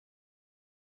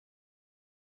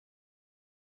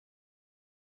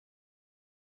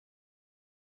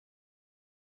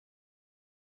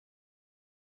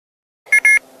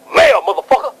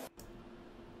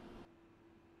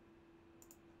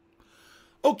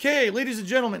Okay, ladies and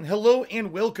gentlemen, hello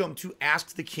and welcome to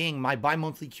Ask the King, my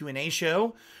bi-monthly Q&A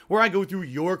show, where I go through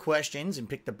your questions and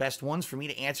pick the best ones for me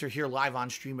to answer here live on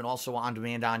stream and also on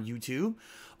demand on YouTube.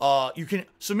 You can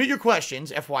submit your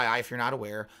questions, FYI if you're not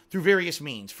aware, through various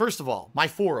means. First of all, my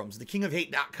forums,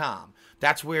 thekingofhate.com.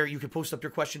 That's where you can post up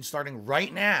your questions starting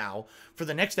right now for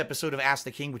the next episode of Ask the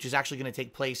King, which is actually going to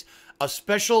take place, a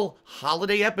special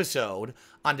holiday episode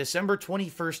on December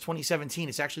 21st, 2017.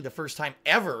 It's actually the first time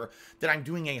ever that I'm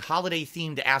doing a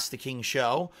holiday-themed Ask the King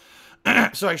show.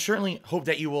 So I certainly hope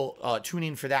that you will tune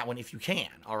in for that one if you can,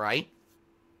 all right?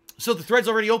 So the thread's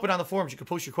already open on the forums. You can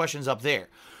post your questions up there.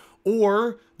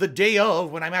 Or the day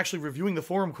of, when I'm actually reviewing the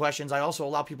forum questions, I also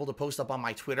allow people to post up on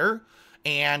my Twitter.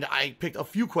 And I picked a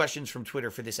few questions from Twitter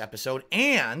for this episode.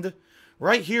 And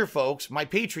right here, folks, my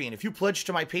Patreon. If you pledge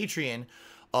to my Patreon,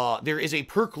 there is a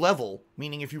perk level,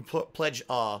 meaning if you pledge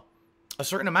a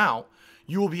certain amount,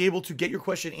 you will be able to get your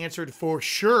question answered for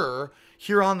sure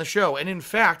here on the show. And in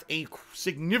fact, a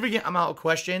significant amount of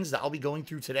questions that I'll be going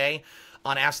through today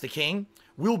on Ask the King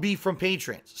will be from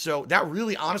patrons. So that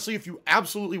really, honestly, if you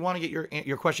absolutely want to get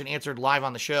your question answered live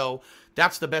on the show,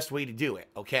 that's the best way to do it,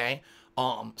 okay?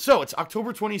 So it's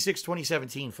October 26,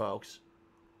 2017, folks.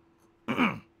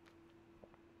 And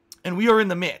we are in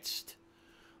the midst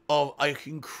of an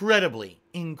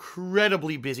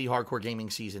incredibly busy hardcore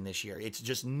gaming season this year. It's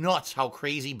just nuts how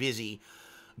crazy busy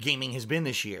gaming has been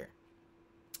this year.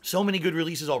 So many good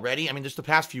releases already. I mean, just the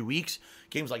past few weeks,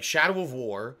 games like Shadow of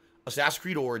War, Assassin's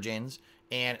Creed Origins,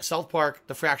 and South Park: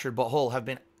 The Fractured But Whole have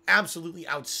been absolutely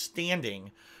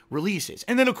outstanding releases.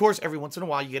 And then, of course, every once in a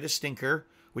while, you get a stinker,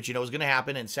 which you know is going to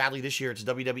happen. And sadly, this year, it's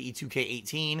WWE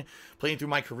 2K18. Playing through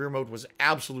my career mode was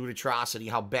absolute atrocity,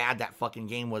 how bad that fucking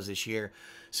game was this year.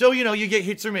 So, you know, you get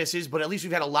hits or misses, but at least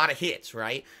we've had a lot of hits,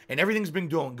 right? And everything's been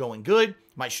going good.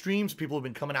 My streams, people have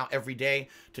been coming out every day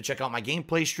to check out my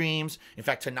gameplay streams. In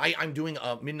fact, tonight I'm doing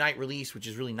a midnight release, which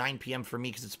is really 9 p.m. for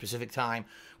me because it's Pacific time,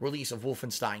 release of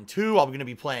Wolfenstein 2. I'm going to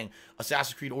be playing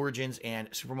Assassin's Creed Origins and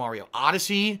Super Mario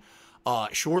Odyssey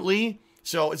shortly.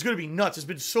 So it's going to be nuts. It's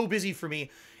been so busy for me.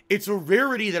 It's a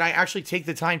rarity that I actually take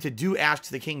the time to do Ask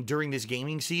the King during this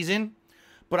gaming season.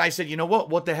 But I said, you know what?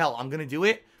 What the hell? I'm going to do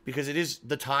it because it is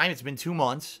the time. It's been 2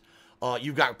 months.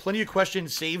 You've got plenty of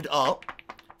questions saved up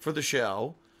for the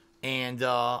show. And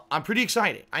I'm pretty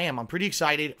excited. I'm pretty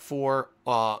excited for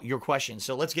your questions.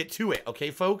 So let's get to it.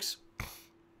 Okay, folks?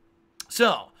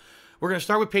 So we're going to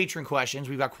start with patron questions.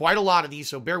 We've got quite a lot of these,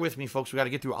 so bear with me, folks. We got to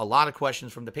get through a lot of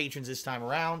questions from the patrons this time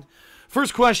around.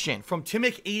 First question from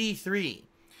Timic83.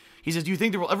 He says, do you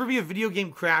think there will ever be a video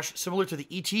game crash similar to the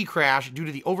ET crash due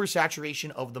to the oversaturation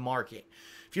of the market?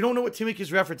 If you don't know what Timic is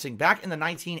referencing, back in the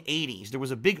 1980s, there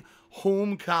was a big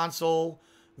home console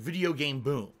video game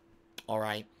boom, all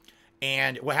right?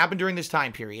 And what happened during this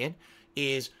time period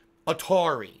is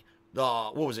Atari,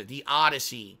 the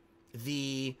Odyssey,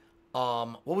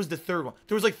 what was the third one?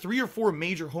 There was like 3 or 4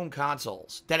 major home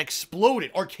consoles that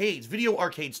exploded. Arcades, video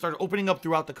arcades started opening up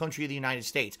throughout the country of the United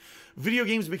States. Video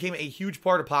games became a huge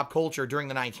part of pop culture during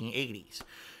the 1980s.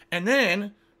 And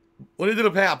then what ended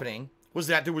up happening was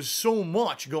that there was so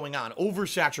much going on,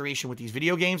 oversaturation with these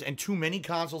video games and too many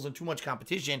consoles and too much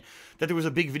competition that there was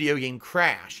a big video game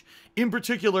crash. In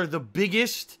particular, the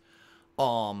biggest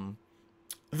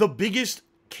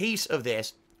case of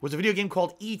this was a video game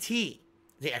called E.T.,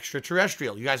 the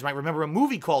Extraterrestrial. You guys might remember a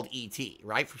movie called E.T.,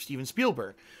 right, from Steven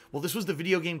Spielberg. Well, this was the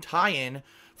video game tie-in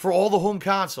for all the home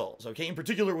consoles, okay? In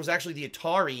particular, it was actually the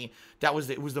Atari.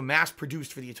 It was the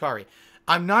mass-produced for the Atari.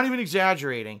 I'm not even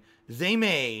exaggerating. They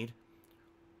made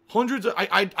hundreds of,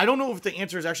 I don't know if the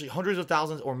answer is actually hundreds of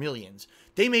thousands or millions.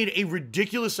 They made a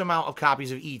ridiculous amount of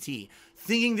copies of E.T.,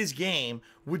 thinking this game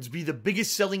would be the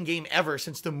biggest selling game ever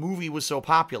since the movie was so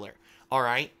popular, all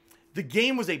right? The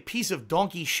game was a piece of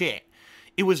donkey shit.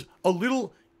 It was a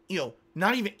little,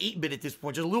 not even 8-bit at this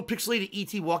point, just a little pixelated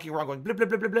E.T. walking around going blip, blip,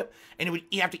 blip, blip, blip. And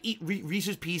you have to eat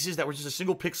Reese's Pieces that were just a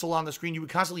single pixel on the screen. You would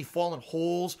constantly fall in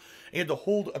holes. And you had to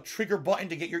hold a trigger button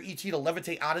to get your E.T. to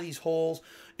levitate out of these holes.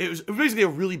 It was basically a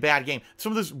really bad game.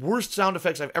 Some of the worst sound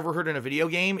effects I've ever heard in a video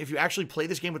game. If you actually play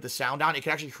this game with the sound on, it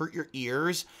can actually hurt your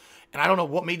ears. And I don't know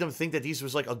what made them think that these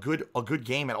was like a good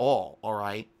game at all, all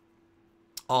right?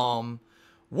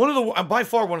 By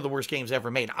far one of the worst games ever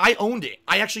made. I owned it.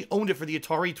 I actually owned it for the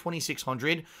Atari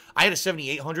 2600. I had a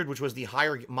 7800, which was the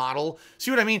higher model.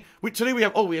 See what I mean? Today we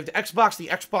have the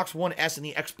Xbox One S, and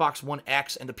the Xbox One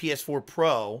X, and the PS4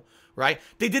 Pro, right?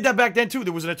 They did that back then too.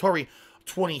 There was an Atari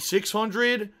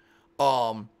 2600,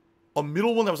 a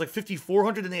middle one that was like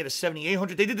 5400, and they had a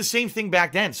 7800. They did the same thing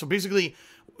back then. So basically,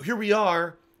 here we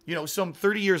are, some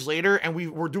 30 years later, and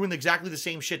we're doing exactly the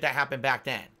same shit that happened back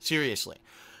then. Seriously.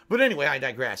 But anyway, I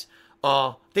digress.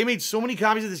 They made so many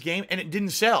copies of this game, and it didn't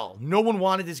sell. No one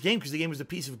wanted this game because the game was a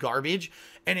piece of garbage,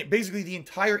 and it basically, the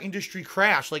entire industry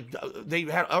crashed. Like, they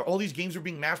had all these games were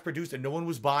being mass-produced, and no one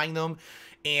was buying them,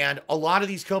 and a lot of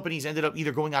these companies ended up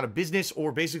either going out of business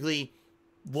or basically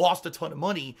lost a ton of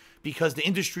money because the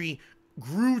industry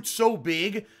grew so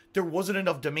big, there wasn't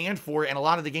enough demand for it, and a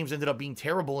lot of the games ended up being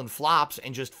terrible and flops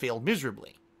and just failed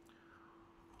miserably.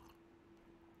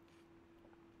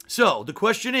 So, the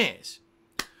question is,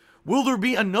 will there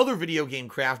be another video game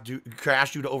crash due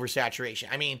to oversaturation?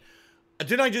 I mean,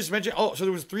 didn't I just mention, so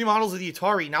there was 3 models of the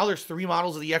Atari, now there's 3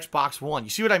 models of the Xbox One. You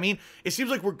see what I mean? It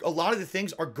seems like a lot of the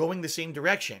things are going the same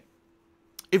direction.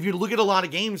 If you look at a lot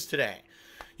of games today,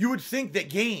 you would think that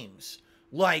games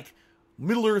like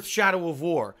Middle-earth: Shadow of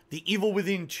War, The Evil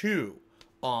Within 2,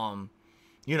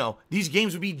 these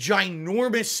games would be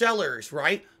ginormous sellers,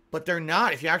 right? But they're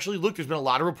not. If you actually look, there's been a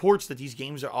lot of reports that these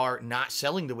games are not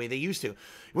selling the way they used to.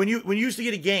 When you used to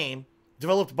get a game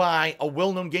developed by a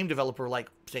well-known game developer like,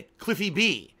 say, Cliffy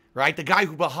B, right? The guy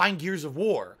who behind Gears of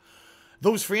War.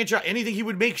 Those franchise, anything he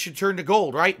would make should turn to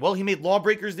gold, right? Well, he made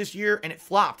Lawbreakers this year, and it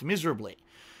flopped miserably.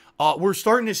 We're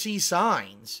starting to see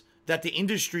signs that the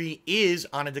industry is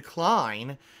on a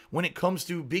decline when it comes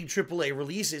to big AAA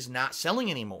releases not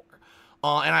selling anymore.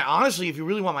 And I honestly, if you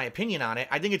really want my opinion on it,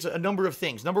 I think it's a number of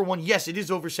things. Number one, yes, it is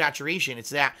oversaturation.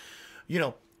 It's that,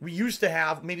 we used to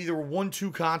have, maybe there were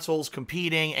 1-2 consoles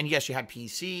competing, and yes, you had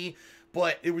PC,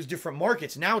 but it was different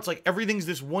markets. Now it's like everything's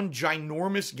this one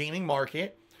ginormous gaming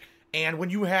market. And when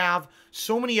you have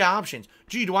so many options,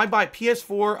 gee, do I buy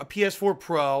PS4, a PS4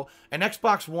 Pro, an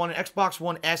Xbox One, an Xbox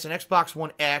One S, an Xbox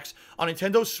One X, a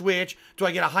Nintendo Switch? Do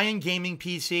I get a high-end gaming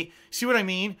PC? See what I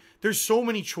mean? There's so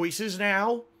many choices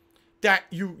now that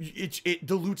it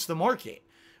dilutes the market.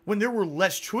 When there were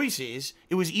less choices,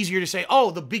 it was easier to say,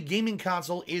 oh, the big gaming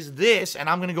console is this, and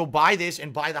I'm going to go buy this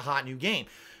and buy the hot new game.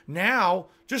 Now,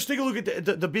 just take a look at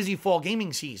the busy fall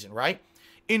gaming season, right?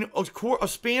 In a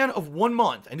span of 1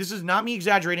 month, and this is not me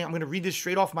exaggerating, I'm going to read this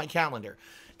straight off my calendar.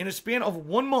 In a span of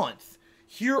 1 month,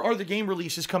 here are the game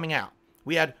releases coming out.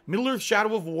 We had Middle-earth: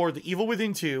 Shadow of War, The Evil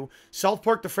Within 2, South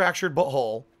Park: The Fractured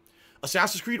Butthole,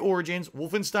 Assassin's Creed Origins,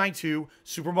 Wolfenstein 2,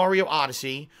 Super Mario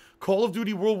Odyssey, Call of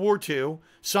Duty World War II,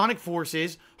 Sonic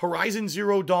Forces, Horizon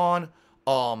Zero Dawn,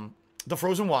 The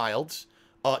Frozen Wilds,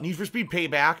 Need for Speed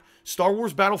Payback, Star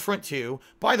Wars Battlefront 2.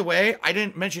 By the way, I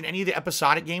didn't mention any of the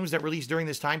episodic games that released during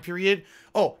this time period.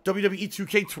 Oh, WWE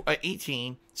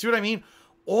 2K18. See what I mean?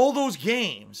 All those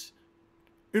games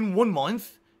in 1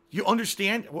 month. You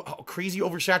understand how crazy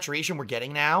oversaturation we're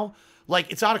getting now?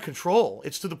 Like, it's out of control.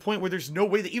 It's to the point where there's no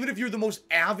way that even if you're the most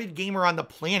avid gamer on the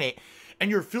planet and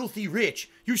you're filthy rich,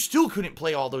 you still couldn't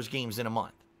play all those games in a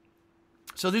month.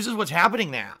 So this is what's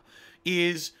happening now,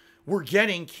 is we're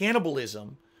getting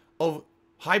cannibalism of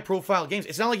high-profile games.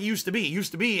 It's not like it used to be. It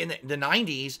used to be in the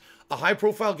 90s, a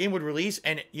high-profile game would release,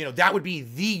 and that would be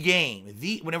the game.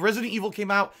 When Resident Evil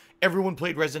came out, everyone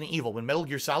played Resident Evil. When Metal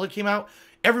Gear Solid came out,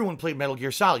 everyone played Metal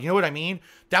Gear Solid. You know what I mean?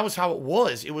 That was how it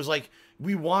was. It was like,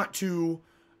 but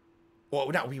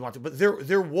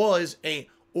there was a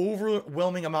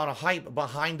overwhelming amount of hype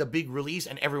behind the big release,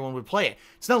 and everyone would play it.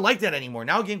 It's not like that anymore.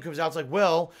 Now a game comes out, it's like,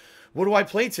 well, what do I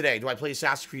play today? Do I play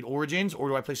Assassin's Creed Origins, or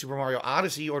do I play Super Mario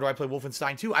Odyssey, or do I play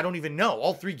Wolfenstein 2? I don't even know.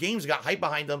 All 3 games got hype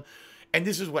behind them, and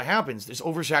this is what happens. This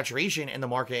oversaturation, and the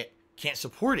market can't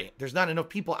support it. There's not enough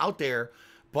people out there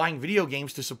buying video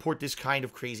games to support this kind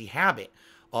of crazy habit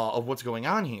of what's going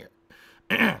on here.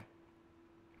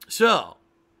 So,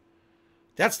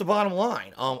 that's the bottom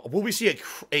line. Will we see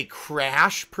a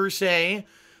crash, per se,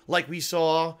 like we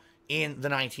saw in the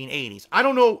 1980s? I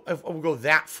don't know if we'll go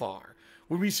that far.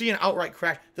 Would we see an outright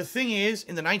crash? The thing is,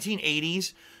 in the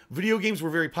 1980s, video games were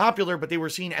very popular, but they were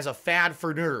seen as a fad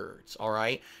for nerds, all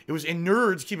right? It was in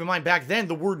nerds, keep in mind, back then,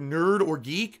 the word nerd or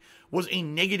geek was a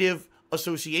negative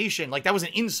association. Like, that was an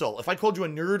insult. If I called you a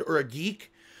nerd or a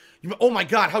geek, oh my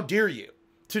God, how dare you?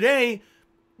 Today,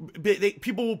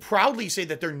 people will proudly say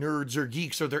that they're nerds or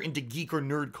geeks, or they're into geek or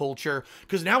nerd culture,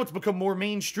 because now it's become more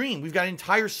mainstream. We've got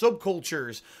entire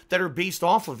subcultures that are based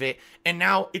off of it, and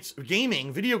now it's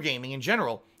gaming, video gaming in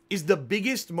general, is the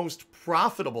biggest, most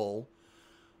profitable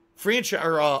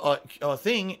franchise or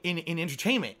thing in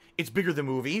entertainment. It's bigger than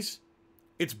movies.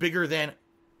 It's bigger than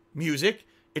music.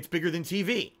 It's bigger than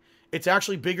TV. It's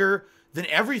actually bigger than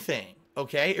everything,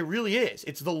 okay? It really is.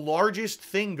 It's the largest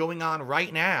thing going on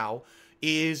right now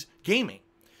is gaming.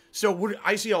 So would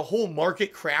I see a whole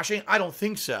market crashing? I don't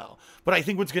think so. But I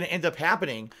think what's going to end up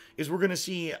happening is we're going to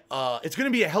see, it's going to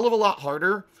be a hell of a lot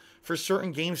harder for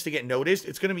certain games to get noticed.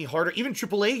 It's going to be harder. Even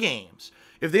AAA games,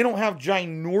 if they don't have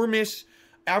ginormous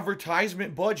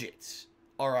advertisement budgets,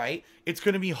 all right, it's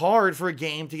going to be hard for a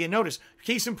game to get noticed.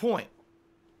 Case in point,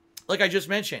 like I just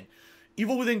mentioned,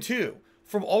 Evil Within 2,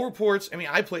 from all reports, I mean,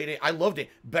 I played it, I loved it.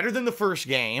 Better than the first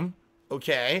game,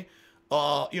 okay?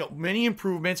 Many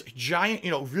improvements, giant,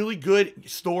 really good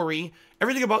story.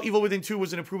 Everything about Evil Within 2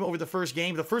 was an improvement over the first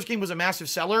game. The first game was a massive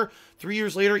seller. 3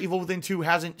 years later, Evil Within 2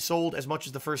 hasn't sold as much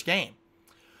as the first game.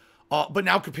 But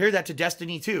now compare that to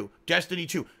Destiny 2. Destiny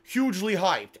 2, hugely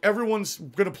hyped. Everyone's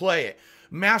going to play it.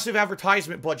 Massive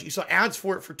advertisement budget. You saw ads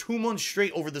for it for 2 months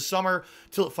straight over the summer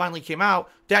till it finally came out.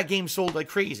 That game sold like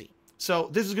crazy. So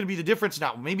this is going to be the difference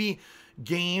now. Maybe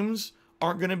games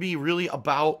aren't going to be really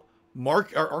about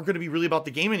aren't going to be really about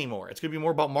the game anymore. It's going to be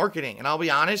more about marketing. And I'll be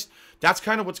honest, that's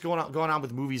kind of what's going on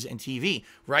with movies and TV,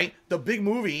 right? The big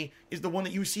movie is the one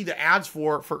that you see the ads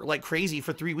for like crazy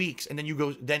for 3 weeks, and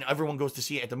then everyone goes to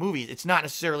see it at the movies. It's not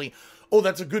necessarily, oh,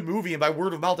 that's a good movie, and by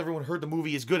word of mouth everyone heard the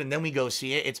movie is good and then we go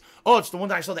see it. It's the one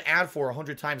that I saw the ad for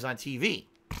 100 times on TV.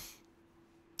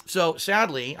 So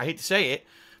sadly, I hate to say it,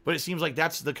 but it seems like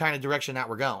that's the kind of direction that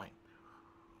we're going.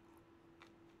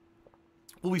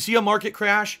 Will we see a market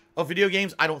crash of video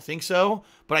games? I don't think so.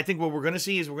 But I think what we're going to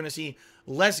see is we're going to see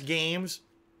less games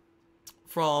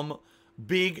from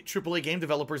big AAA game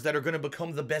developers that are going to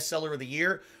become the bestseller of the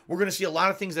year. We're going to see a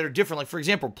lot of things that are different. Like, for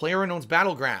example, PlayerUnknown's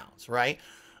Battlegrounds, right?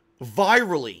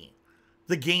 Virally,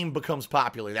 the game becomes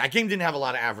popular. That game didn't have a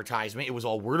lot of advertisement. It was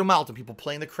all word of mouth and people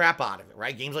playing the crap out of it,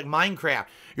 right? Games like Minecraft.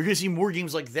 You're going to see more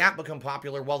games like that become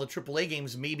popular, while the AAA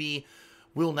games maybe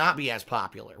will not be as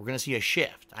popular. We're going to see a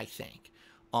shift, I think.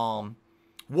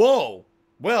 Whoa.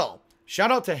 Well,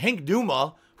 shout out to Hank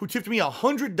Duma, who tipped me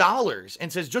 $100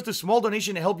 and says, just a small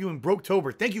donation to help you in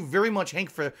Broketober. Thank you very much,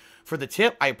 Hank, for the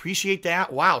tip. I appreciate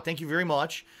that. Wow, thank you very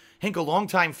much. Hank, a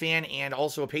longtime fan and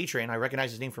also a patron. I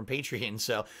recognize his name from Patreon,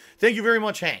 so thank you very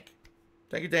much, Hank.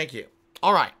 Thank you.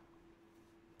 All right,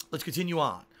 let's continue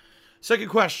on. Second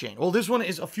question. Well, this one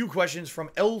is a few questions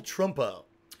from El Trumpo.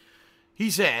 He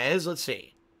says, let's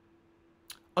see.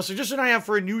 A suggestion I have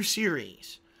for a new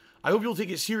series. I hope you'll take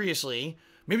it seriously.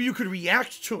 Maybe you could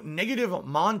react to negative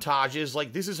montages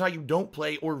like This Is How You Don't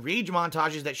Play, or rage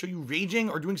montages that show you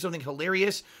raging or doing something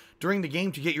hilarious during the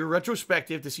game to get your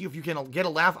retrospective to see if you can get a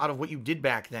laugh out of what you did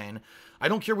back then. I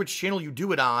don't care which channel you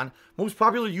do it on. Most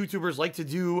popular YouTubers like to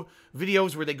do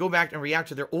videos where they go back and react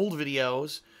to their old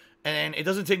videos, and it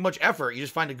doesn't take much effort. You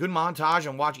just find a good montage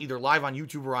and watch either live on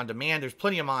YouTube or on demand. There's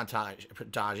plenty of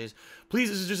montages. Please,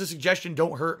 this is just a suggestion.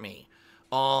 Don't hurt me.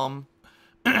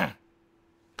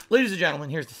 Ladies and gentlemen,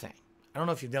 here's the thing. I don't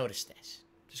know if you've noticed this.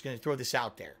 Just going to throw this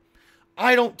out there.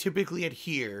 I don't typically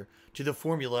adhere to the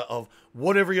formula of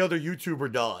what every other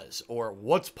YouTuber does or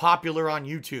what's popular on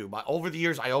YouTube. Over the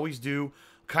years, I always do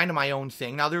kind of my own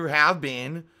thing. Now, there have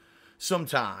been some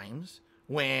times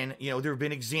when, there have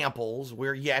been examples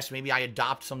where, yes, maybe I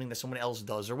adopt something that someone else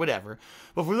does or whatever.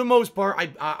 But for the most part,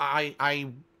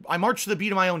 I march to the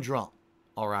beat of my own drum.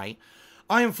 All right?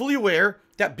 I am fully aware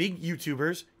that big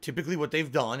YouTubers, typically what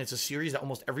they've done, it's a series that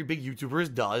almost every big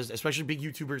YouTuber does, especially big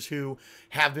YouTubers who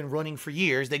have been running for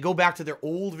years. They go back to their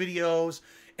old videos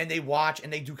and they watch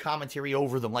and they do commentary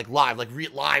over them, like live,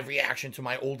 live reaction to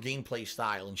my old gameplay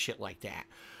style and shit like that.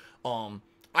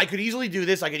 I could easily do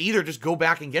this. I could either just go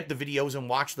back and get the videos and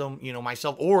watch them,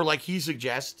 myself, or like he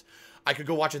suggests, I could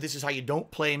go watch a This Is How You Don't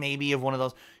Play maybe of one of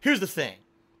those. Here's the thing.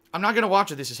 I'm not going to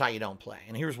watch a This Is How You Don't Play,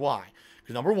 and here's why.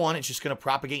 Because number one, it's just going to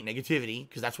propagate negativity,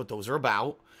 because that's what those are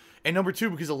about. And number two,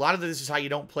 because a lot of the This Is How You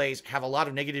Don't Plays have a lot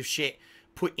of negative shit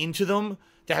put into them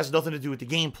that has nothing to do with the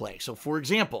gameplay. So, for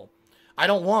example, I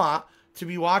don't want to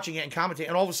be watching it and commenting,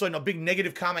 and all of a sudden a big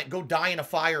negative comment, go die in a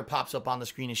fire, pops up on the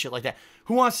screen and shit like that.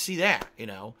 Who wants to see that,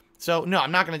 So, no,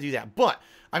 I'm not going to do that. But,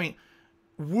 I mean,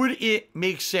 would it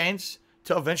make sense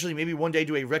to eventually maybe one day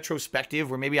do a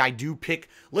retrospective where maybe I do pick,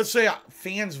 let's say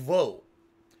fans vote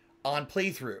on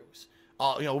playthroughs.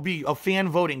 It would be a fan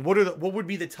voting. What would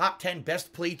be the top 10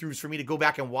 best playthroughs for me to go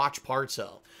back and watch parts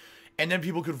of? And then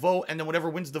people could vote, and then whatever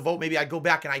wins the vote, maybe I go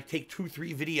back and I take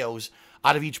 2-3 videos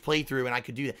out of each playthrough, and I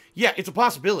could do that. Yeah, it's a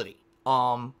possibility.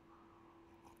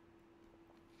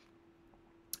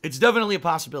 It's definitely a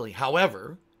possibility.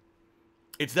 However,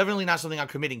 it's definitely not something I'm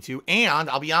committing to.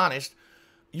 And I'll be honest,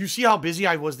 you see how busy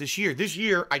I was this year. This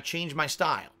year, I changed my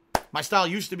style. My style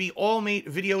used to be all made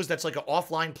videos that's like an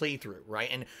offline playthrough, right?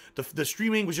 And the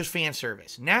streaming was just fan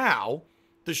service. Now,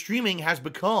 the streaming has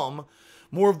become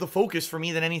more of the focus for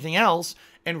me than anything else.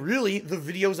 And really, the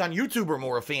videos on YouTube are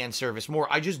more a fan service.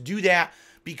 I just do that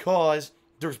because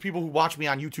there's people who watch me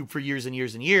on YouTube for years and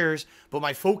years and years, but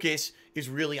my focus is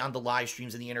really on the live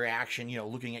streams and the interaction, you know,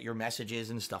 looking at your messages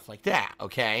and stuff like that,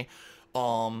 okay?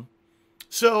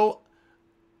 So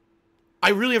I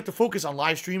really have to focus on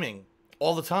live streaming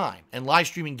all the time, and live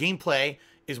streaming gameplay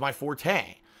is my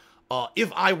forte.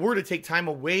 If I were to take time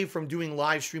away from doing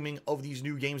live streaming of these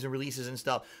new games and releases and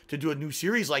stuff to do a new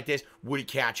series like this, would it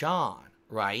catch on,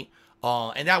 right?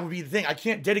 And that would be the thing. I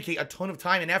can't dedicate a ton of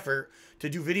time and effort to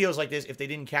do videos like this if they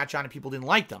didn't catch on and people didn't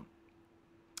like them.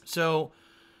 So,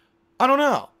 I don't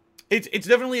know. It's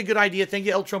definitely a good idea. Thank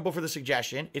you, El Trumpo, for the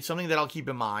suggestion. It's something that I'll keep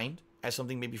in mind as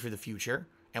something maybe for the future.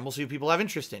 And we'll see if people have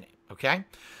interest in it, okay?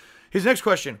 His next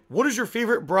question, what is your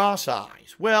favorite bra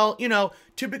size? Well, you know,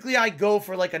 typically I go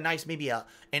for like a nice, maybe an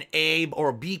A or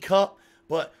a B cup.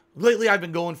 But lately I've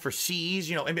been going for C's,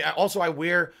 you know. And also I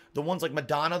wear the ones like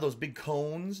Madonna, those big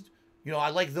cones. You know,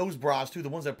 I like those bras too, the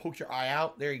ones that poke your eye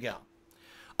out. There you go.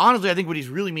 Honestly, I think what he's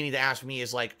really meaning to ask me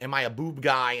is like, am I a boob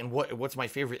guy and what's my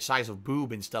favorite size of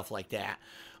boob and stuff like that.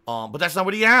 But that's not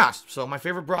what he asked. So my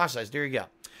favorite bra size, there you go.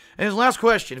 And his last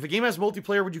question, if a game has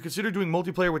multiplayer, would you consider doing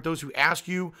multiplayer with those who ask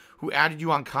you, who added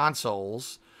you on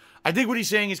consoles? I think what he's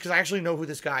saying is, because I actually know who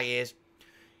this guy is,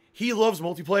 he loves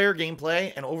multiplayer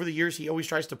gameplay, and over the years, he always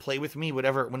tries to play with me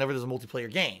whenever there's a multiplayer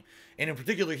game. And in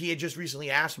particular, he had just recently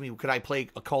asked me, could I play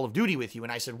a Call of Duty with you?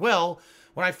 And I said, well,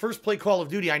 when I first play Call of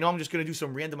Duty, I know I'm just going to do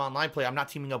some random online play. I'm not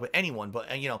teaming up with anyone.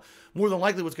 But, you know, more than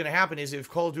likely what's going to happen is if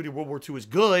Call of Duty World War II is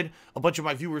good, a bunch of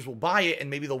my viewers will buy it, and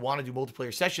maybe they'll want to do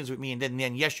multiplayer sessions with me, and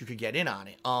then yes, you could get in on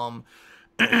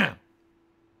it.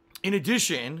 In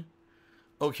addition,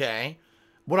 okay,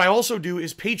 what I also do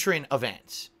is Patreon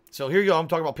events. So here you go. I'm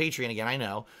talking about Patreon again, I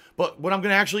know. But what I'm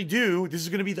going to actually do, this is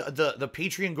going to be the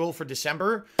Patreon goal for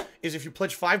December, is if you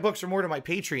pledge $5 or more to my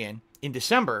Patreon in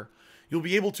December, you'll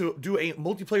be able to do a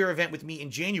multiplayer event with me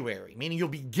in January, meaning you'll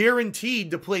be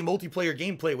guaranteed to play multiplayer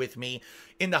gameplay with me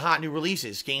in the hot new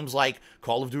releases. Games like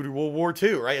Call of Duty World War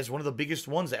II, right? It's one of the biggest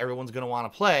ones that everyone's going to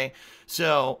want to play.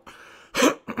 So,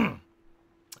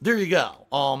 there you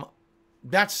go.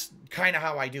 That's kind of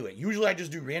how I do it. Usually I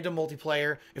just do random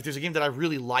multiplayer. If there's a game that I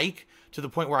really like to the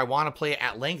point where I want to play it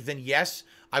at length, then yes,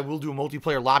 I will do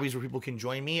multiplayer lobbies where people can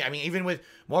join me. I mean, even with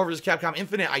Marvel vs. Capcom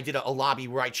Infinite, I did a lobby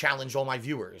where I challenged all my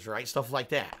viewers, right? Stuff like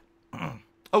that.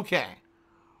 Okay.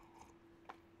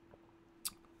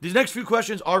 These next few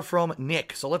questions are from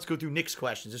Nick. So let's go through Nick's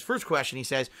questions. His first question, he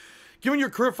says, given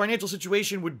your current financial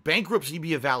situation, would bankruptcy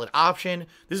be a valid option?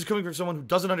 This is coming from someone who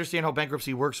doesn't understand how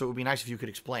bankruptcy works, so it would be nice if you could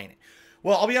explain it.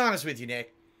 Well, I'll be honest with you,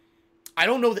 Nick. I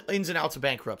don't know the ins and outs of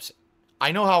bankruptcy.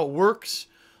 I know how it works.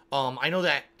 I know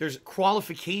that there's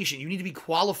qualification. You need to be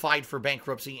qualified for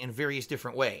bankruptcy in various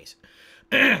different ways.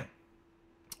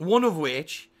 One of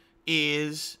which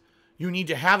is you need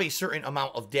to have a certain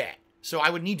amount of debt. So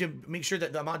I would need to make sure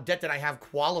that the amount of debt that I have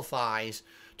qualifies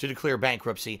to declare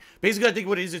bankruptcy. Basically, I think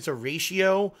what it is, it's a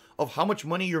ratio of how much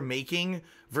money you're making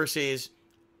versus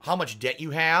how much debt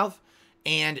you have.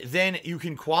 And then you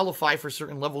can qualify for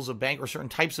certain levels of bank or certain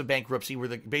types of bankruptcy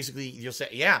where basically you'll say,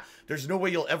 yeah, there's no way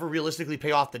you'll ever realistically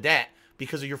pay off the debt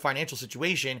because of your financial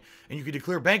situation. And you can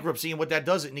declare bankruptcy. And what that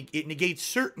does, it negates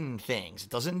certain things.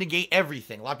 It doesn't negate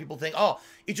everything. A lot of people think, oh,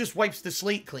 it just wipes the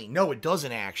slate clean. No, it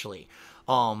doesn't actually.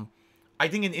 I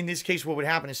think in this case, what would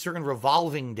happen is certain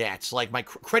revolving debts, like my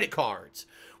credit cards,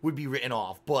 would be written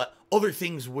off, but other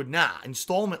things would not.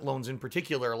 Installment loans in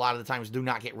particular, a lot of the times do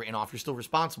not get written off. You're still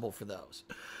responsible for those.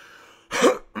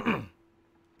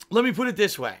 Let me put it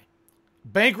this way.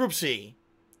 Bankruptcy,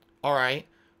 all right,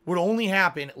 would only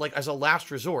happen like as a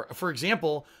last resort. For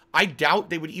example, I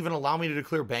doubt they would even allow me to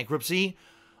declare bankruptcy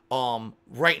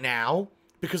right now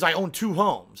because I own two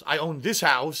homes. I own this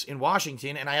house in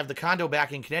Washington and I have the condo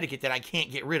back in Connecticut that I can't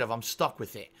get rid of. I'm stuck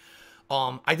with it.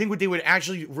 I think what they would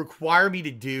actually require me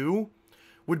to do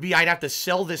would be I'd have to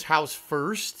sell this house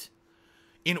first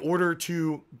in order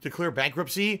to declare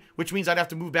bankruptcy, which means I'd have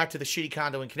to move back to the shitty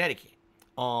condo in Connecticut,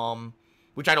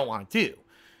 which I don't want to do.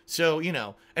 So, you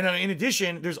know, and in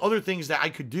addition, there's other things that I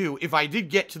could do if I did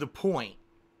get to the point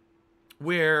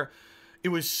where it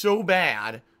was so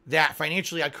bad that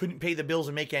financially I couldn't pay the bills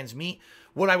and make ends meet.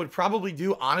 What I would probably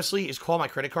do, honestly, is call my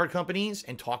credit card companies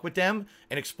and talk with them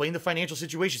and explain the financial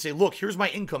situation. Say, look, here's my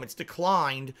income. It's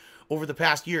declined over the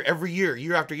past year. Every year,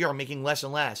 year after year, I'm making less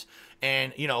and less.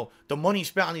 And, you know, the money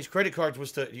spent on these credit cards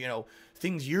was to, you know,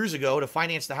 things years ago to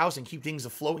finance the house and keep things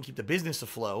afloat and keep the business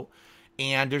afloat.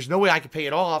 And there's no way I could pay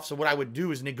it off. So what I would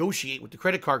do is negotiate with the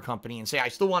credit card company and say, I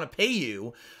still want to pay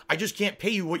you. I just can't pay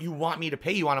you what you want me to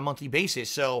pay you on a monthly basis.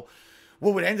 So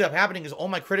what would end up happening is all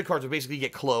my credit cards would basically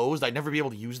get closed. I'd never be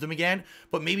able to use them again,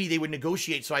 but maybe they would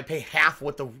negotiate so I pay half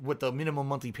what the minimum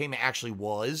monthly payment actually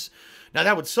was. Now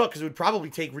that would suck because it would probably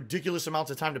take ridiculous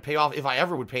amounts of time to pay off if I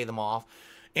ever would pay them off.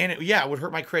 And it would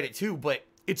hurt my credit too, but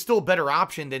it's still a better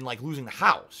option than like losing the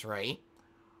house, right?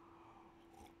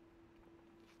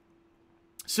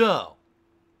 So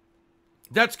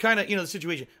that's kind of, the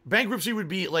situation. Bankruptcy would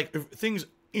be like if things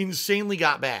insanely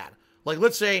got bad. Like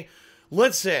let's say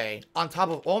on top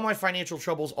of all my financial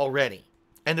troubles already,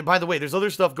 and then, by the way, there's other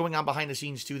stuff going on behind the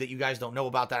scenes too that you guys don't know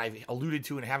about that I've alluded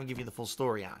to and haven't given you the full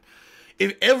story on.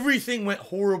 If everything went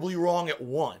horribly wrong at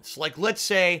once, like let's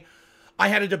say I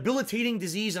had a debilitating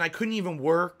disease and I couldn't even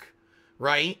work,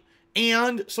 right?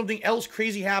 And something else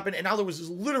crazy happened, and now there was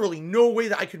literally no way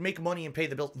that I could make money and pay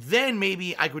the bills, then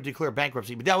maybe I could declare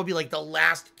bankruptcy. But that would be like the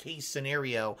last case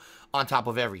scenario on top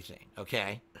of everything,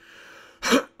 okay?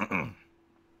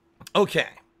 Okay.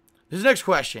 This is the next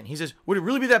question. He says, would it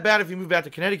really be that bad if you moved back to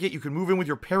Connecticut? You could move in with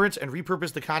your parents and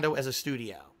repurpose the condo as a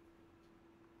studio.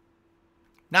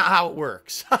 Not how it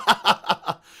works.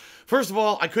 First of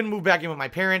all, I couldn't move back in with my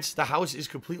parents. The house is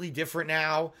completely different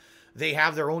now. They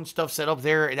have their own stuff set up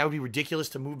there. And that would be ridiculous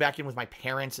to move back in with my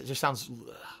parents. It just sounds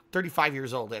 35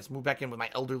 years old. Let's move back in with my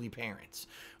elderly parents.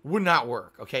 Would not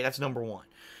work. Okay, that's number one.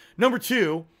 Number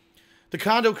two, the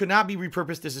condo could not be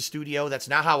repurposed as a studio. That's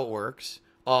not how it works.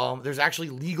 There's actually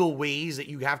legal ways that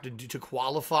you have to do to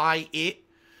qualify it.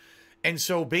 And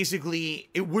so basically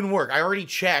it wouldn't work. I already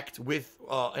checked with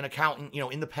an accountant,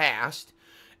 in the past.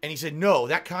 And he said, no,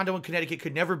 that condo in Connecticut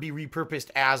could never be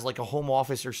repurposed as like a home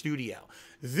office or studio.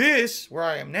 This, where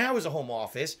I am now, is a home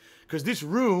office because this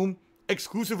room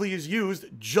exclusively is used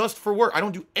just for work. I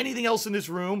don't do anything else in this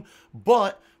room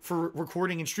but for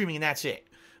recording and streaming, and that's it.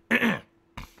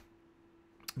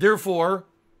 Therefore,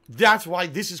 that's why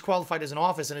this is qualified as an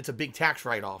office, and it's a big tax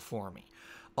write-off for me.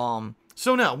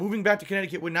 So no, moving back to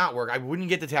Connecticut would not work. I wouldn't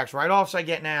get the tax write-offs I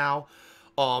get now.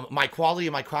 My quality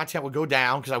of my content would go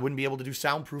down because I wouldn't be able to do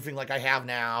soundproofing like I have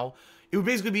now. It would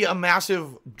basically be a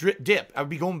massive dip. I would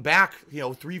be going back,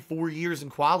 3-4 years in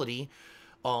quality.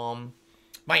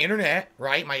 My internet,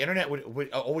 right? My internet would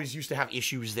always used to have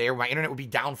issues there. My internet would be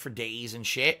down for days and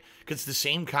shit because it's the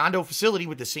same condo facility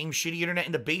with the same shitty internet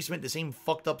in the basement, the same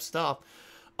fucked up stuff.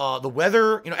 The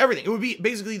weather, everything. It would be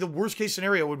basically the worst case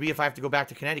scenario would be if I have to go back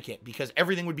to Connecticut because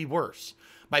everything would be worse.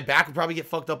 My back would probably get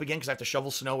fucked up again because I have to shovel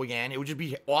snow again. It would just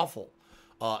be awful.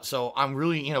 So I'm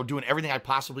really, doing everything I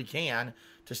possibly can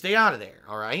to stay out of there.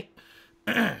 All right.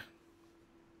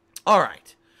 All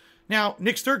right. Now,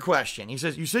 Nick's third question. He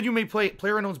says, you said you may play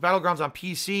PlayerUnknown's Battlegrounds on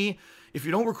PC. If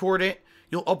you don't record it,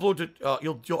 you'll upload it.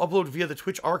 You'll upload via the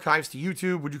Twitch archives to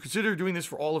YouTube. Would you consider doing this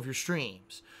for all of your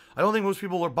streams? I don't think most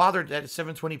people are bothered that it's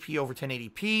 720p over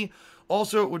 1080p.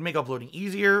 Also, it would make uploading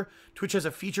easier. Twitch has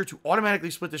a feature to automatically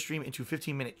split the stream into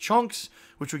 15-minute chunks,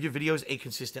 which would give videos a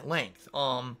consistent length.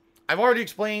 I've already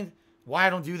explained why I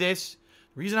don't do this.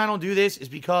 The reason I don't do this is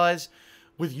because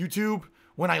with YouTube,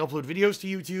 when I upload videos to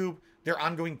YouTube, they're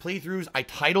ongoing playthroughs. I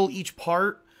title each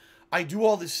part. I do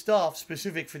all this stuff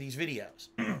specific for these videos.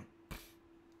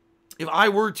 If I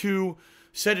were to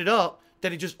set it up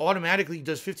that it just automatically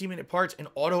does 15-minute parts and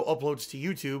auto uploads to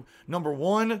YouTube, number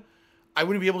one, I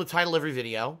wouldn't be able to title every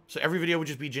video. So every video would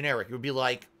just be generic. It would be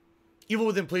like Evil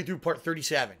Within Playthrough Part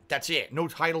 37. That's it. No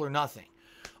title or nothing.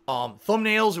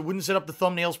 Thumbnails, it wouldn't set up the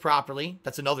thumbnails properly.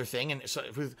 That's another thing. And so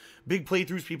with big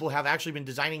playthroughs, people have actually been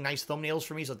designing nice thumbnails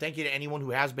for me. So thank you to anyone who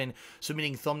has been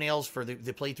submitting thumbnails for the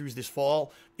playthroughs this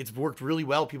fall. It's worked really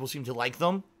well. People seem to like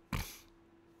them.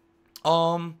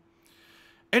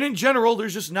 And in general,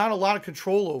 there's just not a lot of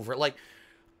control over it. Like,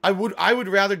 I would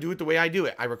rather do it the way I do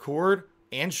it. I record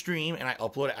and stream, and I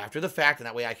upload it after the fact, and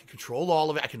that way I can control all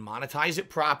of it. I can monetize it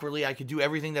properly. I can do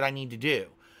everything that I need to do.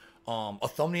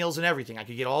 Thumbnails and everything. I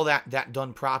could get all that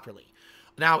done properly.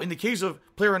 Now, in the case of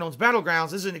PlayerUnknown's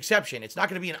Battlegrounds, this is an exception. It's not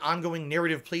going to be an ongoing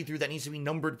narrative playthrough that needs to be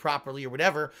numbered properly or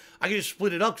whatever. I can just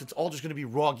split it up because it's all just going to be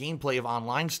raw gameplay of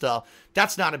online stuff.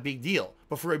 That's not a big deal.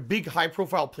 But for a big,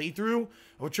 high-profile playthrough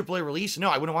of a AAA release, no,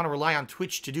 I wouldn't want to rely on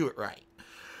Twitch to do it right.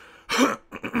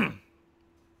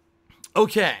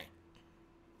 Okay.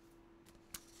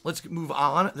 Let's move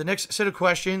on. The next set of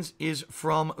questions is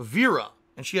from Vera,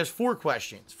 and she has 4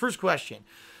 questions. First question.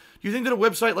 Do you think that a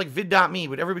website like vid.me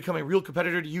would ever become a real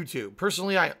competitor to YouTube?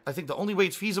 Personally, I think the only way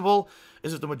it's feasible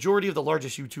is if the majority of the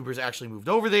largest YouTubers actually moved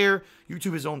over there.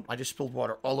 YouTube is owned... I just spilled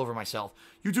water all over myself.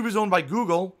 YouTube is owned by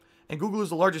Google, and Google is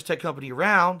the largest tech company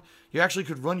around. You actually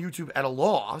could run YouTube at a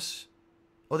loss.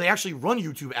 Well, they actually run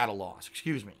YouTube at a loss.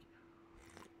 Excuse me.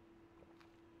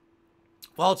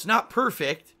 While it's not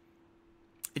perfect,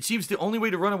 it seems the only way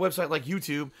to run a website like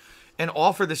YouTube and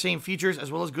offer the same features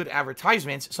as well as good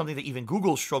advertisements, something that even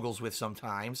Google struggles with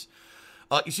sometimes,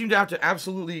 you seem to have to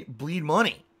absolutely bleed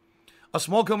money. A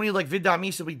small company like vid.me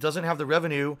simply doesn't have the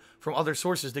revenue from other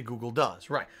sources that Google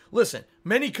does. Right. Listen,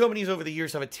 many companies over the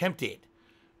years have attempted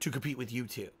to compete with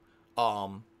YouTube.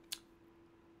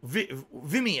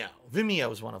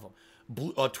 Vimeo is one of them.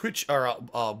 Twitch or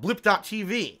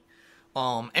Blip.tv,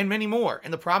 and many more.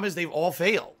 And the problem is they've all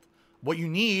failed. What you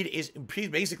need is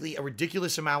basically a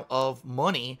ridiculous amount of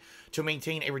money to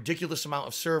maintain a ridiculous amount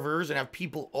of servers and have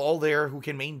people all there who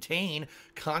can maintain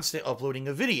constant uploading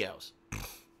of videos.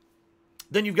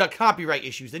 Then you've got copyright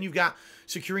issues. Then you've got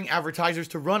securing advertisers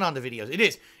to run on the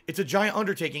videos. It's a giant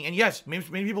undertaking. And yes,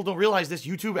 many people don't realize this.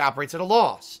 YouTube operates at a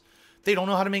loss. They don't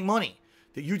know how to make money.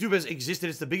 The YouTube has existed.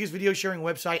 It's the biggest video sharing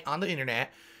website on the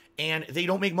internet, and they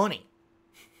don't make money.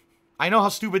 I know how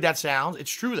stupid that sounds.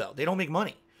 It's true, though. They don't make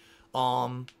money.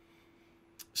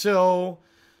 So,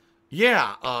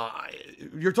 yeah,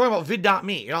 you're talking about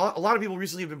vid.me. You know, a lot of people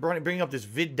recently have been bringing up this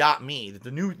vid.me,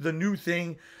 the new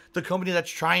thing, the company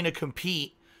that's trying to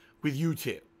compete with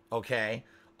YouTube, okay?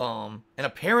 And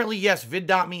apparently, yes,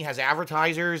 vid.me has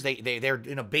advertisers. They're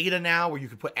in a beta now where you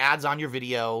can put ads on your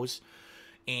videos,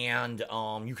 and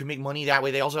you can make money that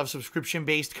way. They also have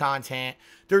subscription-based content.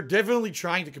 They're definitely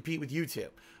trying to compete with YouTube.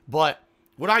 But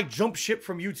would I jump ship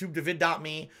from YouTube to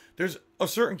vid.me? There's a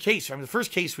certain case. I mean, the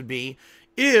first case would be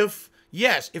if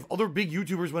other big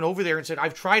YouTubers went over there and said,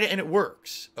 I've tried it and it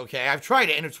works. Okay, I've tried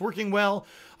it and it's working well.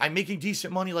 I'm making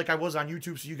decent money like I was on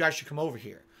YouTube, so you guys should come over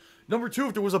here. Number two,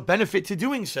 if there was a benefit to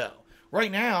doing so.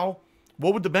 Right now,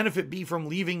 what would the benefit be from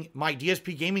leaving my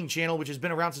DSP gaming channel, which has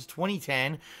been around since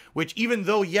 2010, which even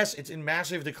though, yes, it's in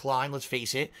massive decline, let's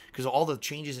face it, because of all the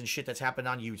changes and shit that's happened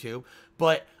on YouTube,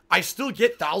 but I still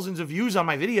get thousands of views on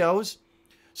my videos.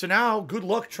 So now, good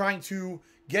luck trying to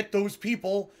get those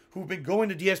people who've been going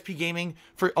to DSP gaming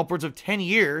for upwards of 10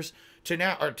 years to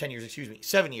now, or 10 years, excuse me,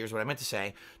 7 years, what I meant to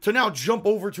say, to now jump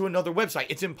over to another website.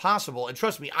 It's impossible. And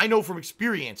trust me, I know from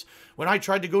experience, when I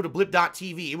tried to go to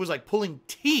blip.tv, it was like pulling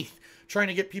teeth trying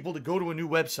to get people to go to a new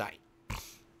website.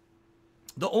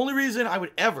 The only reason I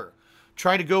would ever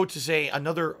try to go to, say,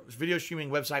 another video streaming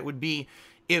website would be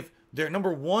if they're,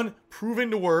 number one,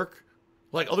 proven to work,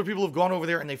 like other people have gone over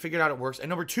there and they figured out it works. And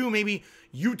number two, maybe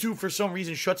YouTube for some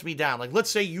reason shuts me down. Like, let's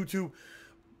say YouTube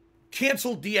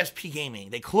canceled DSP gaming.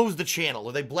 They closed the channel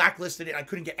or they blacklisted it. I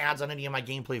couldn't get ads on any of my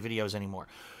gameplay videos anymore.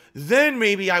 Then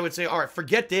maybe I would say, all right,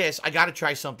 forget this. I got to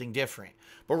try something different.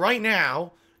 But right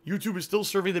now, YouTube is still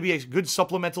serving to be a good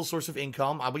supplemental source of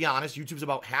income. I'll be honest, YouTube's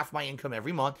about half my income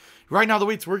every month. Right now, the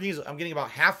way it's working is I'm getting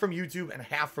about half from YouTube and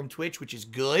half from Twitch, which is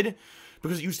good.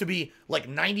 Because it used to be like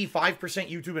 95%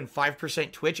 YouTube and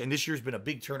 5% Twitch, and this year's been a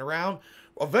big turnaround.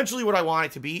 Eventually what I want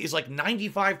it to be is like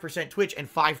 95% Twitch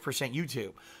and 5%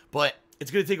 YouTube. But it's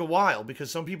going to take a while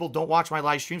because some people don't watch my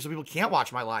live streams. Some people can't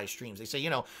watch my live streams. They say, you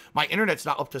know, my internet's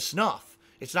not up to snuff.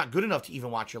 It's not good enough to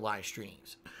even watch your live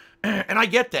streams. And I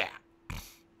get that.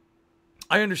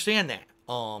 I understand that.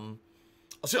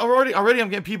 So already I'm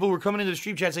getting people who are coming into the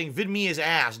stream chat saying VidMe is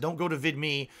ass. Don't go to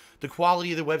VidMe. The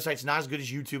quality of the website's not as good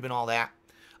as YouTube and all that.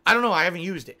 I don't know. I haven't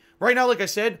used it. Right now, like I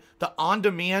said, the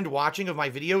on-demand watching of my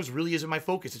videos really isn't my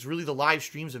focus. It's really the live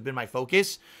streams have been my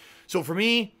focus. So for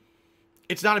me,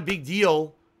 it's not a big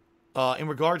deal in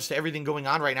regards to everything going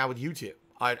on right now with YouTube.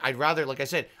 I'd rather, like I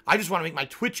said, I just want to make my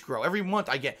Twitch grow. Every month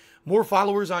I get more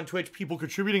followers on Twitch, people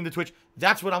contributing to Twitch.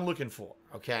 That's what I'm looking for,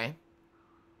 okay?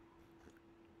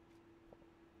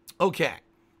 Okay,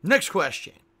 next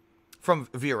question from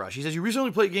Vera. She says, you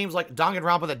recently played games like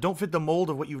Danganronpa that don't fit the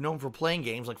mold of what you've known for playing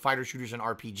games like fighter shooters and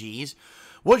RPGs.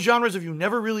 What genres have you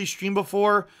never really streamed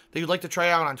before that you'd like to try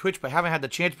out on Twitch but haven't had the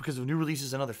chance because of new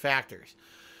releases and other factors?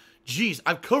 Geez,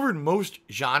 I've covered most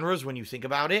genres when you think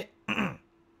about it.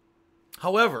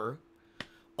 However,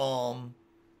 I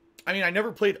mean, I've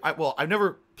never played a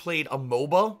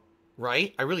MOBA,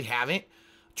 right? I really haven't.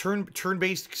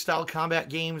 Turn-based style combat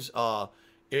games,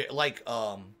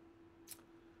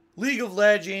 League of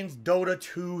Legends, Dota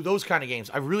 2, those kind of games.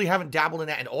 I really haven't dabbled in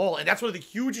that at all. And that's one of the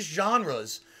hugest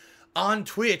genres on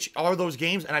Twitch are those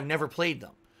games, and I've never played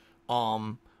them.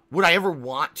 Would I ever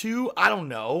want to? I don't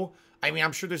know. I mean,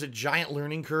 I'm sure there's a giant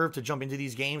learning curve to jump into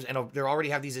these games, and they already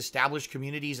have these established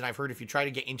communities, and I've heard if you try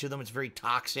to get into them, it's very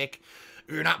toxic.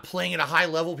 If you're not playing at a high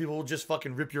level, people will just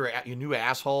fucking rip your new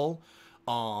asshole.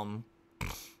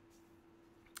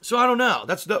 So I don't know.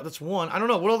 That's one. I don't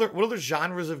know. What other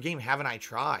genres of game haven't I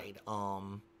tried?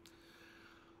 I'm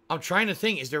trying to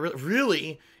think. Is there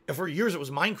really? For years it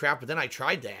was Minecraft, but then I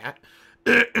tried that.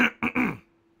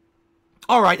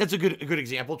 All right, that's a good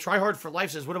example. Try Hard for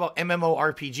Life says, what about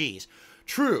MMORPGs?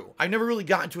 True. I've never really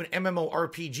gotten to an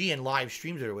MMORPG and live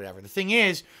streamed it or whatever. The thing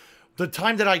is, the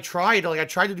time that I tried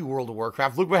to do World of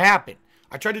Warcraft, look what happened.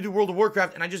 I tried to do World of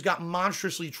Warcraft and I just got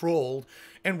monstrously trolled,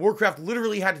 and Warcraft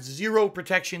literally had zero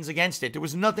protections against it. There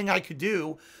was nothing I could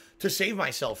do to save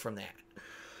myself from that.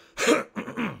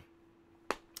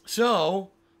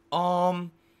 So,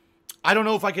 I don't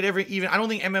know if I could ever I don't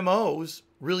think MMOs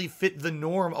really fit the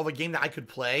norm of a game that I could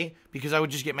play, because I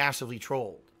would just get massively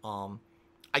trolled.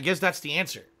 I guess that's the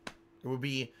answer. It would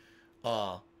be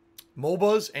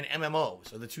MOBAs and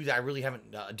MMOs are the two that I really haven't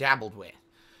dabbled with.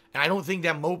 And I don't think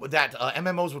that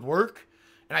MMOs would work.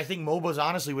 And I think MOBAs,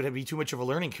 honestly, would be too much of a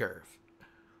learning curve.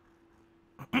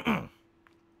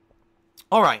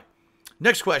 All right.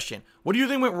 Next question. What do you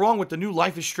think went wrong with the new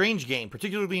Life is Strange game,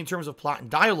 particularly in terms of plot and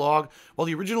dialogue? While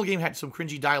the original game had some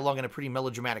cringy dialogue and a pretty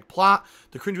melodramatic plot,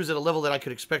 the cringe was at a level that I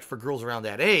could expect for girls around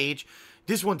that age.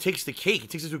 This one takes the cake. It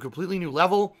takes it to a completely new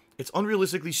level. It's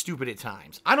unrealistically stupid at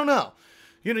times. I don't know.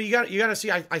 You know, you got to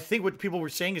see. I think what people were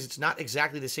saying is it's not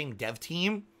exactly the same dev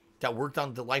team that worked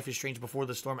on the Life is Strange Before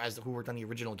the Storm as who worked on the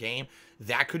original game.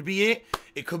 That could be it.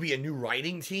 It could be a new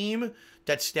writing team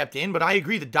that stepped in. But I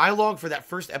agree, the dialogue for that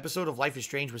first episode of Life is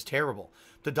Strange was terrible.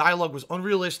 The dialogue was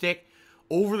unrealistic,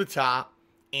 over the top.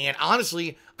 And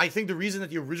honestly, I think the reason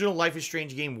that the original Life is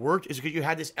Strange game worked is because you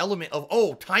had this element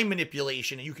of, time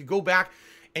manipulation. And you could go back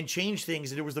and change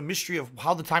things. And there was the mystery of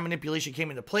how the time manipulation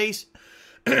came into place.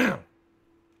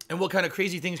 And what kind of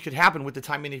crazy things could happen with the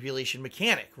time manipulation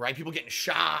mechanic, right? People getting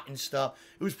shot and stuff.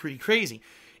 It was pretty crazy.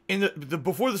 In the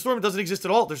Before the Storm, it doesn't exist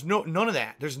at all. There's none of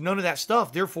that. There's none of that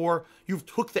stuff. Therefore, you've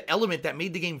took the element that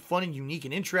made the game fun and unique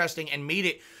and interesting and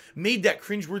made that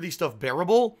cringeworthy stuff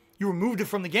bearable. You removed it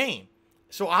from the game.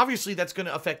 So obviously that's going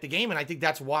to affect the game. And I think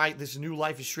that's why this new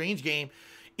Life is Strange game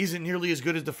isn't nearly as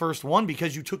good as the first one,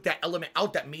 because you took that element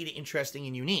out that made it interesting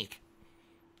and unique.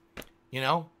 You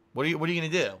know, what are you going to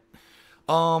do?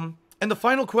 And the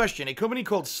final question, a company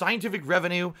called Scientific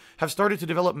Revenue have started to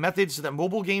develop methods so that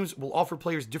mobile games will offer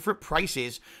players different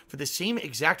prices for the same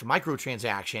exact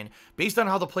microtransaction based on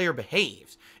how the player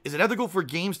behaves. Is it ethical for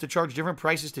games to charge different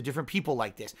prices to different people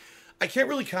like this? I can't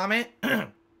really comment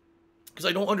because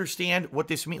I don't understand what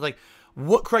this means. Like,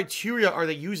 what criteria are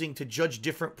they using to judge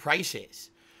different prices?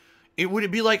 Would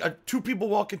it be like two people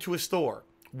walk into a store?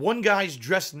 One guy's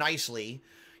dressed nicely.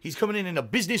 He's coming in a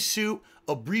business suit,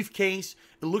 a briefcase.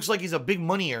 It looks like he's a big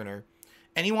money earner.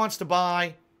 And he wants to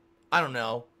buy, I don't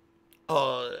know,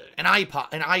 an iPod.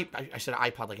 I said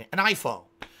iPod, like an iPhone.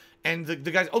 And the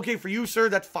guy's, okay, for you, sir,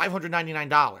 that's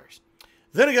 $599.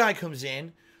 Then a guy comes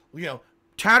in,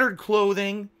 tattered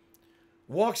clothing,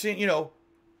 walks in,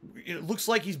 it looks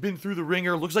like he's been through the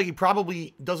ringer. Looks like he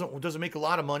probably doesn't make a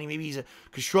lot of money. Maybe he's a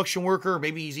construction worker. Or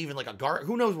maybe he's even like a guard.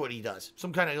 Who knows what he does?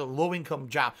 Some kind of low-income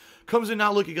job. Comes in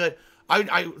not looking good.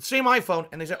 Same iPhone.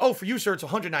 And they say, oh, for you, sir, it's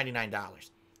 $199.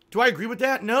 Do I agree with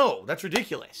that? No. That's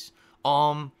ridiculous.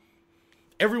 Everyone,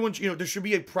 there should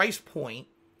be a price point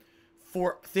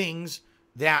for things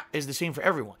that is the same for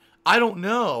everyone. I don't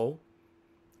know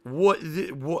what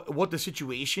the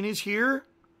situation is here.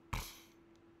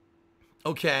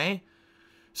 Okay.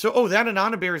 So, that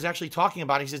Anana Bear is actually talking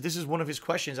about it. He says this is one of his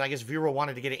questions. I guess Vera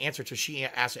wanted to get an answer, so she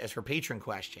asked it as her patron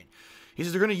question. He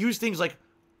says they're going to use things like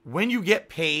when you get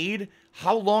paid,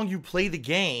 how long you play the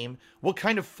game, what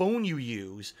kind of phone you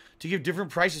use to give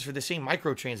different prices for the same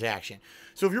microtransaction.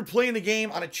 So if you're playing the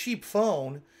game on a cheap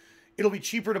phone, it'll be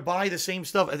cheaper to buy the same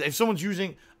stuff. If someone's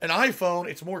using an iPhone,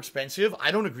 it's more expensive.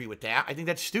 I don't agree with that. I think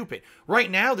that's stupid.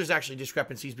 Right now, there's actually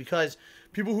discrepancies because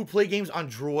people who play games on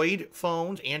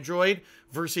Android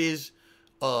versus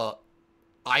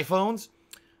iPhones.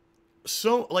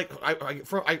 So,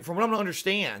 from what I'm to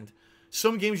understand,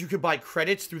 some games you could buy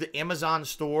credits through the Amazon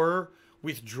store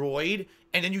with Droid,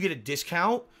 and then you get a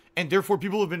discount. And therefore,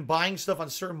 people have been buying stuff on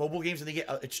certain mobile games, and they get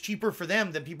it's cheaper for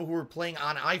them than people who are playing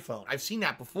on iPhone. I've seen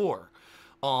that before.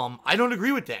 I don't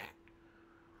agree with that.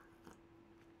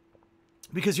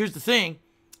 Because here's the thing.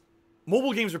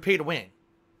 Mobile games are pay to win.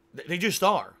 They just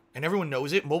are. And everyone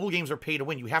knows it. Mobile games are pay to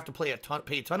win. You have to pay a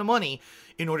ton of money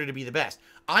in order to be the best.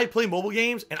 I play mobile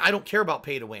games, and I don't care about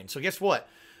pay to win. So guess what?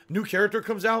 New character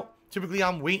comes out. Typically,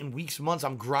 I'm waiting weeks, months.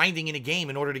 I'm grinding in a game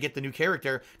in order to get the new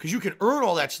character because you can earn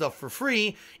all that stuff for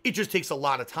free. It just takes a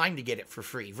lot of time to get it for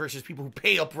free versus people who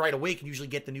pay up right away can usually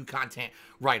get the new content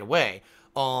right away.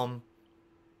 So,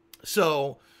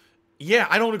 yeah,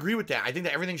 I don't agree with that. I think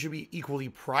that everything should be equally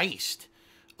priced.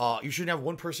 You shouldn't have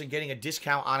one person getting a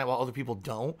discount on it while other people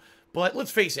don't. But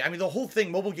let's face it. I mean, the whole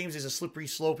thing, mobile games is a slippery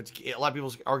slope. A lot of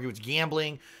people argue it's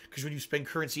gambling because when you spend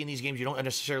currency in these games, you don't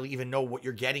necessarily even know what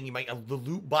you're getting. You might have the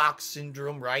loot box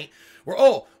syndrome, right? Where,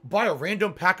 oh, buy a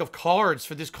random pack of cards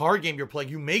for this card game you're playing.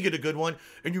 You may get a good one,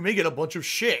 and you may get a bunch of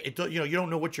shit. You don't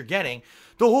know what you're getting.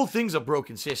 The whole thing's a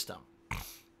broken system.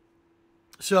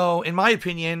 So, in my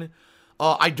opinion,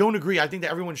 I don't agree. I think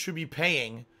that everyone should be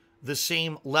paying the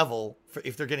same level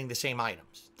if they're getting the same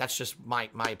items. That's just my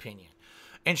opinion.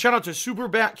 And shout out to Super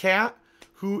Bat Cat,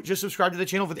 who just subscribed to the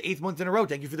channel for the 8th month in a row.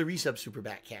 Thank you for the resub, Super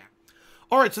Bat Cat.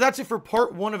 All right, so that's it for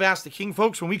part 1 of Ask the King,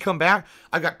 folks. When we come back,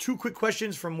 I've got 2 quick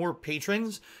questions from more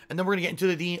patrons, and then we're going to get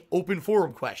into the open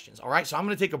forum questions. All right, so I'm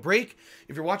going to take a break.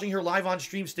 If you're watching here live on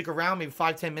stream, stick around, maybe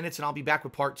 5-10 minutes, and I'll be back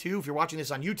with part 2. If you're watching this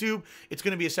on YouTube, it's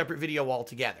going to be a separate video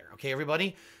altogether. Okay,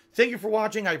 everybody? Thank you for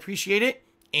watching. I appreciate it,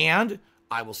 and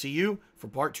I will see you for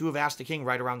part 2 of Ask the King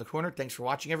right around the corner. Thanks for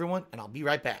watching, everyone, and I'll be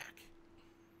right back.